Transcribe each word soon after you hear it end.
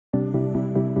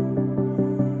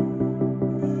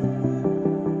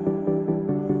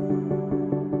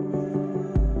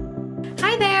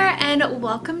and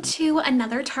welcome to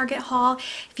another Target haul.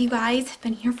 If you guys have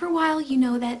been here for a while, you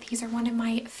know that these are one of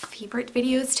my favorite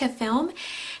videos to film.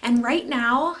 And right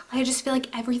now, I just feel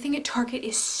like everything at Target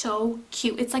is so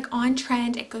cute. It's like on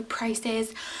trend at good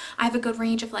prices. I have a good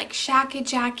range of like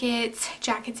jackets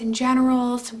in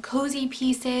general, some cozy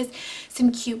pieces,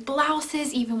 some cute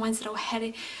blouses, even ones that'll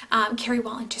carry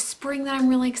well into spring that I'm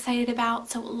really excited about.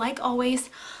 So like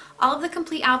always, all of the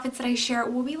complete outfits that I share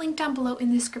will be linked down below in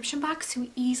the description box so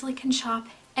you easily can shop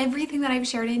everything that I've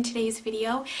shared in today's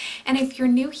video. And if you're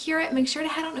new here, make sure to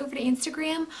head on over to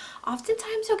Instagram.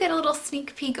 Oftentimes you'll get a little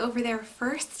sneak peek over there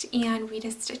first, and we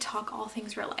just talk all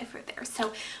things real life right there.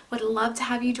 So would love to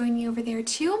have you join me over there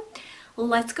too.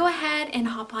 Let's go ahead and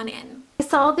hop on in. I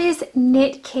saw this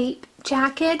knit cape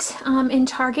jacket in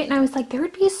Target, and I was like, there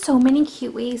would be so many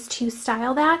cute ways to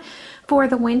style that for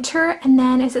the winter. And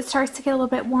then as it starts to get a little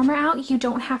bit warmer out, you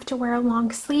don't have to wear a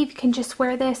long sleeve. You can just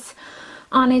wear this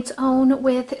on its own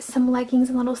with some leggings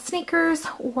and little sneakers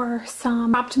or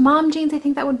some cropped mom jeans. I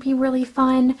think that would be really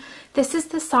fun. This is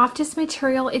the softest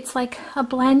material. It's like a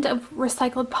blend of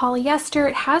recycled polyester.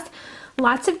 It has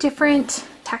lots of different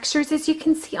textures, as you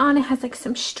can see on it. Has like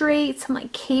some straight, some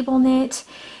like cable knit,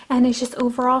 and it's just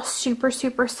overall super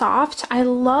soft. I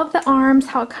love the arms,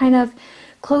 how it kind of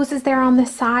closes there on the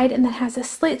side and then has a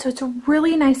slit, so it's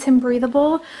really nice and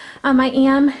breathable. I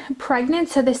am pregnant,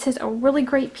 so this is a really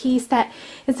great piece that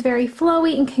is very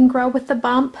flowy and can grow with the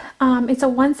bump. It's a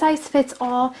one size fits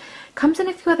all. Comes in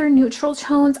a few other neutral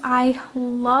tones. I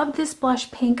love this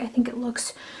blush pink. I think it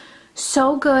looks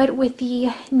so good with the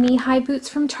knee-high boots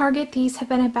from Target. These have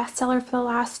been a bestseller for the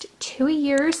last 2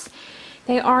 years.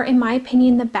 They are, in my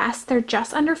opinion, the best. They're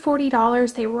just under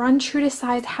 $40. They run true to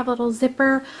size, have a little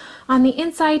zipper on the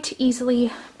inside to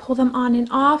easily pull them on and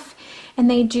off, and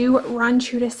they do run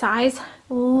true to size.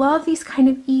 Love these kind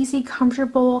of easy,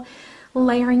 comfortable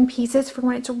layering pieces for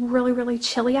when it's really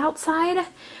chilly outside.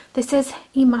 This is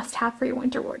a must-have for your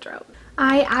winter wardrobe.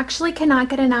 I actually cannot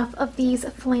get enough of these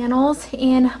flannels.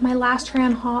 In my last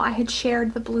try-on haul, I had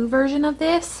shared the blue version of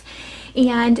this,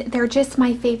 and they're just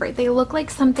my favorite. They look like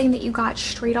something that you got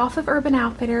straight off of Urban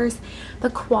Outfitters. The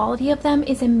quality of them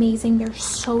is amazing. They're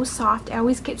so soft. I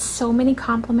always get so many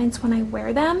compliments when I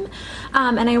wear them.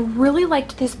 And I really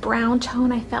liked this brown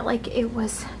tone. I felt like it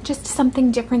was just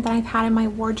something different than I've had in my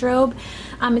wardrobe.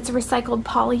 It's a recycled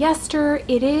polyester.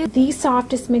 It is the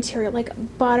softest material, like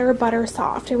butter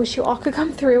soft. I wish you all could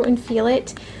come through and feel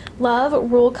it.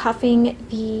 Love roll cuffing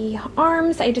the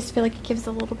arms. I just feel like it gives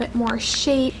a little bit more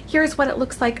shape. Here's what it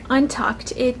looks like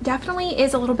untucked. It definitely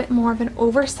is a little bit more of an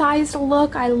oversized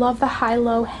look. I love the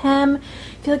high-low hem.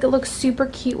 I feel like it looks super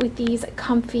cute with these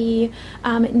comfy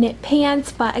knit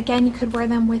pants, but again, you could wear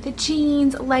them with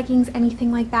jeans, leggings,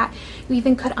 anything like that. You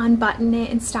even could unbutton it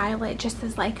and style it just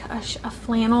as like a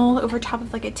flannel over top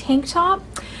of like a tank top.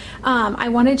 I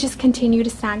want to just continue to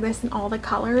snag this in all the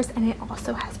colors, and it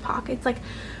also has pockets. Like,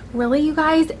 really, you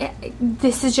guys,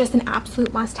 this is just an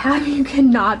absolute must-have. You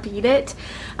cannot beat it.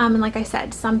 And like I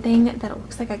said, something that it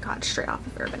looks like I got straight off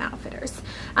of Urban Outfitters.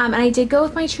 And I did go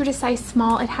with my true to size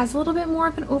small. It has a little bit more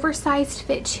of an oversized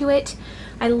fit to it.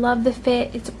 I love the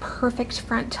fit. It's a perfect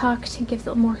front tuck. It gives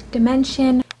it more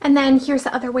dimension. And then here's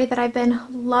the other way that I've been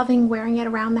loving wearing it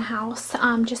around the house,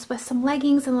 just with some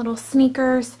leggings and little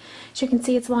sneakers. As you can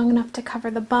see, it's long enough to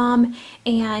cover the bum,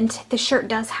 and the shirt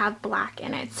does have black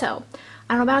in it. So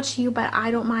I don't know about you, but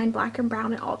I don't mind black and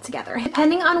brown all together.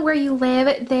 Depending on where you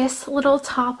live, this little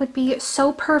top would be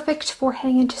so perfect for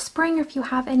heading into spring, or if you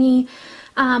have any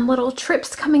little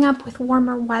trips coming up with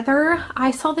warmer weather. I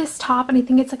saw this top, and I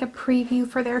think it's like a preview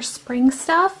for their spring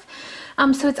stuff.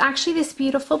 So it's actually this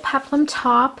beautiful peplum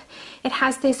top. It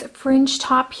has this fringe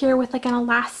top here with like an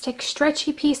elastic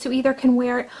stretchy piece, so either can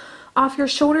wear it off your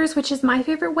shoulders, which is my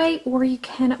favorite way, or you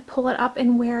can pull it up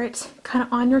and wear it kind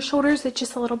of on your shoulders. It's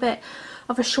just a little bit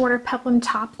of a shorter peplum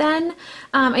top then.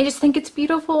 I just think it's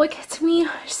beautiful. It gets me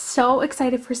so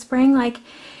excited for spring. Like,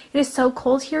 it is so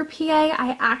cold here, PA.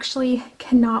 I actually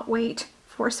cannot wait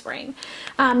for spring.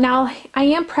 Now, I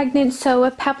am pregnant, so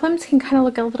peplums can kind of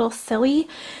look a little silly,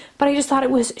 but I just thought it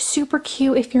was super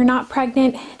cute. If you're not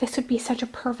pregnant, this would be such a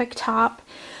perfect top.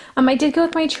 I did go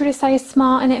with my true to size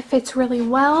small, and it fits really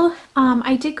well.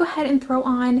 I did go ahead and throw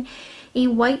on a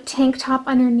white tank top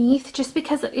underneath just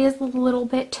because it is a little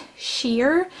bit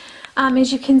sheer.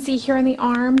 As you can see here on the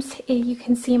arms, you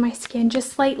can see my skin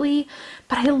just slightly,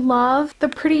 but I love the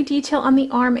pretty detail on the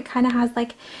arm. It kind of has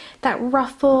like that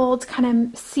ruffled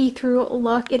kind of see-through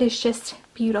look. It is just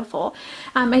beautiful.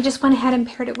 I just went ahead and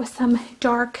paired it with some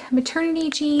dark maternity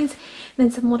jeans and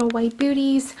then some little white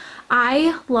booties.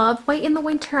 I love white in the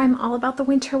winter. I'm all about the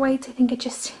winter whites. I think it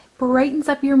just brightens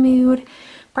up your mood,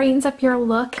 brightens up your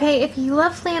look. Okay, if you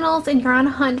love flannels and you're on a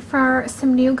hunt for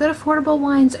some new good affordable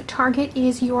ones, Target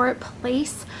is your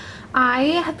place. I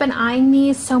have been eyeing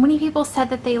these. So many people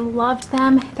said that they loved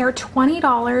them. They're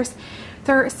 $20.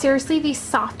 They're seriously the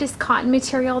softest cotton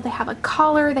material. They have a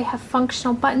collar, they have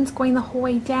functional buttons going the whole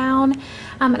way down,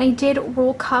 and I did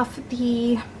roll cuff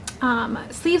the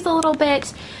sleeves a little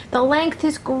bit. The length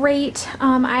is great.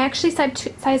 I actually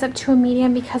size up to a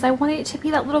medium because I wanted it to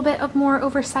be that little bit of more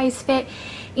oversized fit,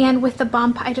 and with the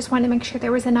bump I just wanted to make sure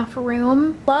there was enough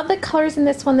room. Love the colors in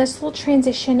this one. This will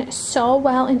transition so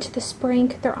well into the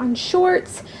spring. They're on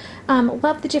shorts.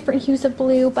 Love the different hues of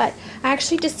blue, but I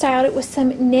actually just styled it with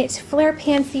some knit flare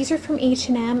pants. These are from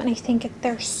H&M, and I think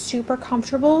they're super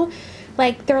comfortable.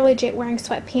 Like, they're legit wearing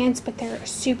sweatpants, but they're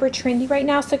super trendy right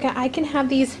now. So I can have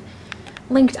these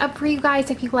linked up for you guys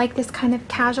if you like this kind of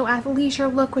casual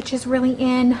athleisure look, which is really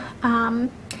in.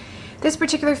 This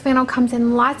particular flannel comes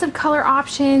in lots of color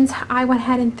options. I went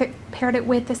ahead and paired it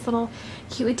with this little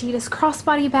cute Adidas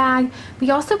crossbody bag. We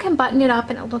also can button it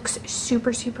up and it looks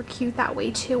super, super cute that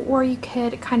way too. Or you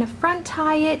could kind of front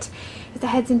tie it as it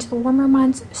heads into the warmer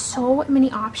months. So many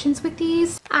options with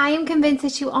these. I am convinced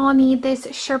that you all need this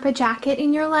Sherpa jacket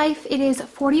in your life. It is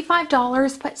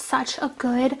 $45, but such a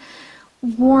good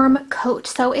warm coat.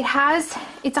 So it's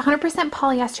 100%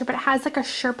 polyester, but it has like a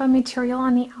Sherpa material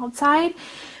on the outside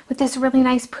with this really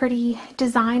nice pretty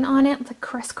design on it, the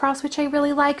crisscross, which I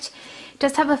really liked. It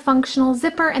does have a functional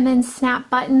zipper and then snap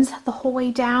buttons the whole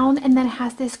way down, and then it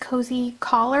has this cozy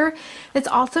collar that's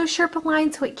also Sherpa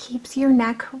lined, so it keeps your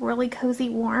neck really cozy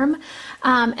warm.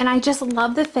 And I just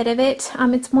love the fit of it.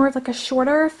 It's more of like a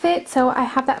shorter fit, so I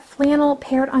have that flannel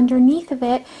paired underneath of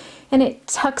it, and it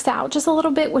tucks out just a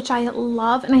little bit, which I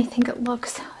love, and I think it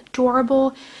looks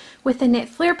adorable with the knit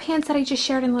flare pants that I just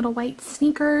shared in little white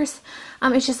sneakers.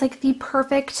 It's just like the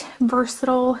perfect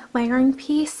versatile layering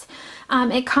piece.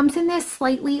 It comes in this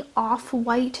slightly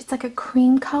off-white, it's like a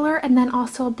cream color, and then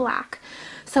also a black.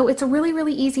 So it's really,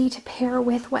 really easy to pair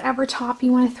with whatever top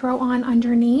you want to throw on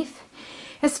underneath.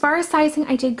 As far as sizing,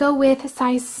 I did go with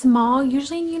size small.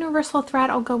 Usually in universal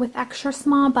thread, I'll go with extra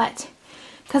small, but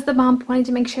because the bump, wanted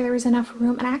to make sure there was enough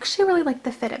room. And I actually really like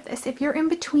the fit of this. If you're in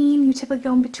between, you typically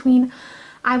go in between,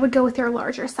 I would go with your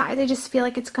larger size. I just feel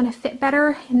like it's going to fit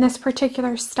better in this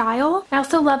particular style. I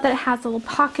also love that it has little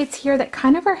pockets here that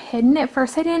kind of are hidden. At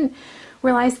first I didn't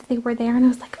realize that they were there, and I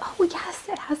was like, oh yes,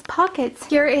 it has pockets.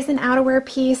 Here is an outerwear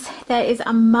piece that is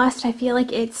a must. I feel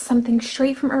like it's something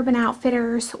straight from Urban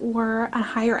Outfitters or a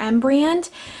higher end brand.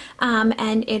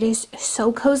 And it is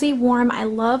so cozy warm. I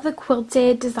love the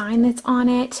quilted design that's on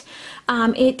it.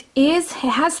 It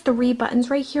has 3 buttons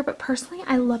right here, but personally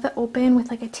I love it open with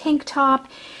like a tank top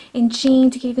and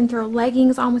jeans. You can even throw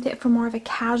leggings on with it for more of a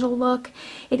casual look.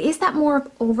 It is that more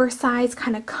oversized,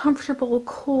 kind of comfortable,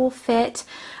 cool fit,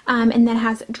 and then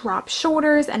has drop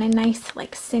shoulders and a nice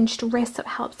like cinched wrist, so it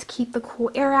helps keep the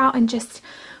cool air out. And just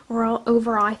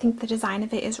overall, I think the design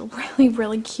of it is really,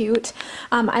 really cute.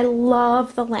 I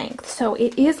love the length. So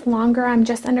it is longer. I'm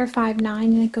just under 5'9",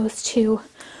 and it goes to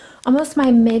almost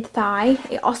my mid-thigh.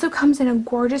 It also comes in a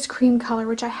gorgeous cream color,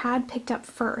 which I had picked up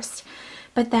first,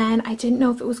 but then I didn't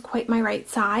know if it was quite my right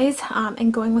size,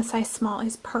 and going with size small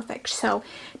is perfect. So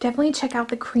definitely check out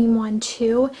the cream one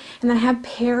too. And then I have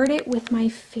paired it with my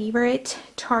favorite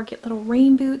Target little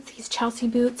rain boots, these Chelsea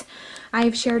boots. I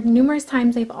have shared numerous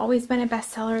times. They've always been a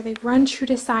bestseller. They run true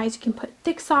to size. You can put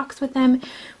thick socks with them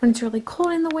when it's really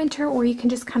cold in the winter, or you can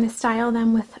just kind of style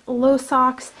them with low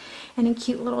socks and a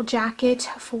cute little jacket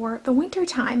for the winter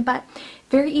time. But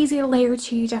very easy to layer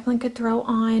too. You definitely could throw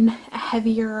on a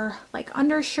heavier like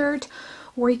undershirt,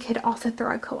 or you could also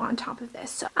throw a coat on top of this.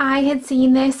 So I had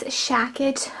seen this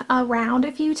shacket around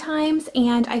a few times,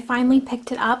 and I finally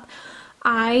picked it up.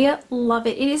 I love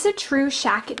it. It is a true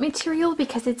shacket material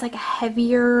because it's like a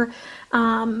heavier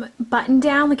button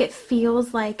down. Like, it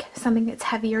feels like something that's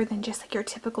heavier than just like your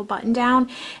typical button down.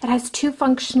 It has 2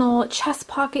 functional chest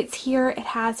pockets here. It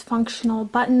has functional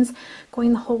buttons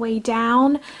going the whole way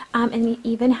down, and it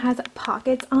even has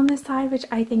pockets on the side, which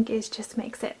I think just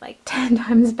makes it like 10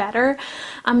 times better.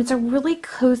 It's a really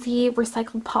cozy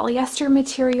recycled polyester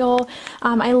material.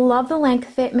 I love the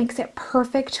length of it. Makes it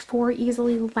perfect for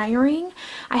easily layering.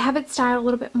 I have it styled a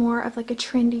little bit more of like a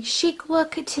trendy chic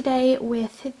look today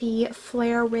with the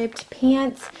flare ribbed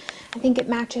pants. I think it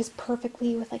matches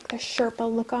perfectly with like the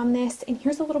Sherpa look on this. And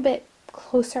here's a little bit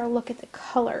closer look at the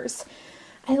colors.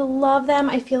 I love them.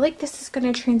 I feel like this is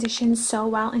going to transition so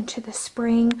well into the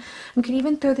spring. You could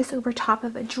even throw this over top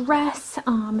of a dress,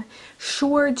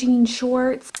 jean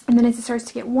shorts, and then as it starts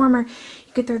to get warmer,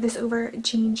 you could throw this over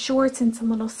jean shorts and some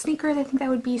little sneakers. I think that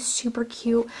would be super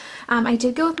cute. I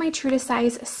did go with my true to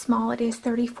size small. It is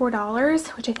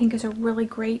 $34, which I think is a really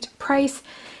great price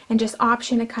and just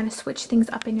option to kind of switch things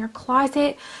up in your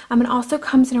closet. It also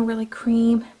comes in a really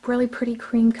pretty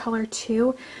cream color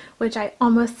too, which I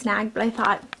almost snagged, but I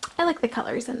thought I like the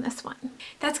colors in this one.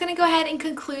 That's going to go ahead and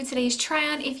conclude today's try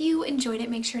on. If you enjoyed it,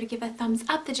 make sure to give a thumbs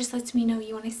up. That just lets me know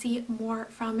you want to see more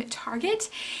from Target.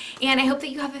 And I hope that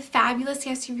you have a fabulous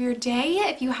rest of your day.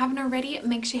 If you haven't already,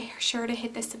 make sure to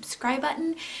hit the subscribe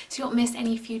button so you don't miss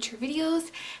any future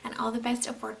videos, and all the best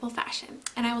affordable fashion.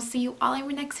 And I will see you all in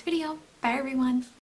my next video. Bye everyone.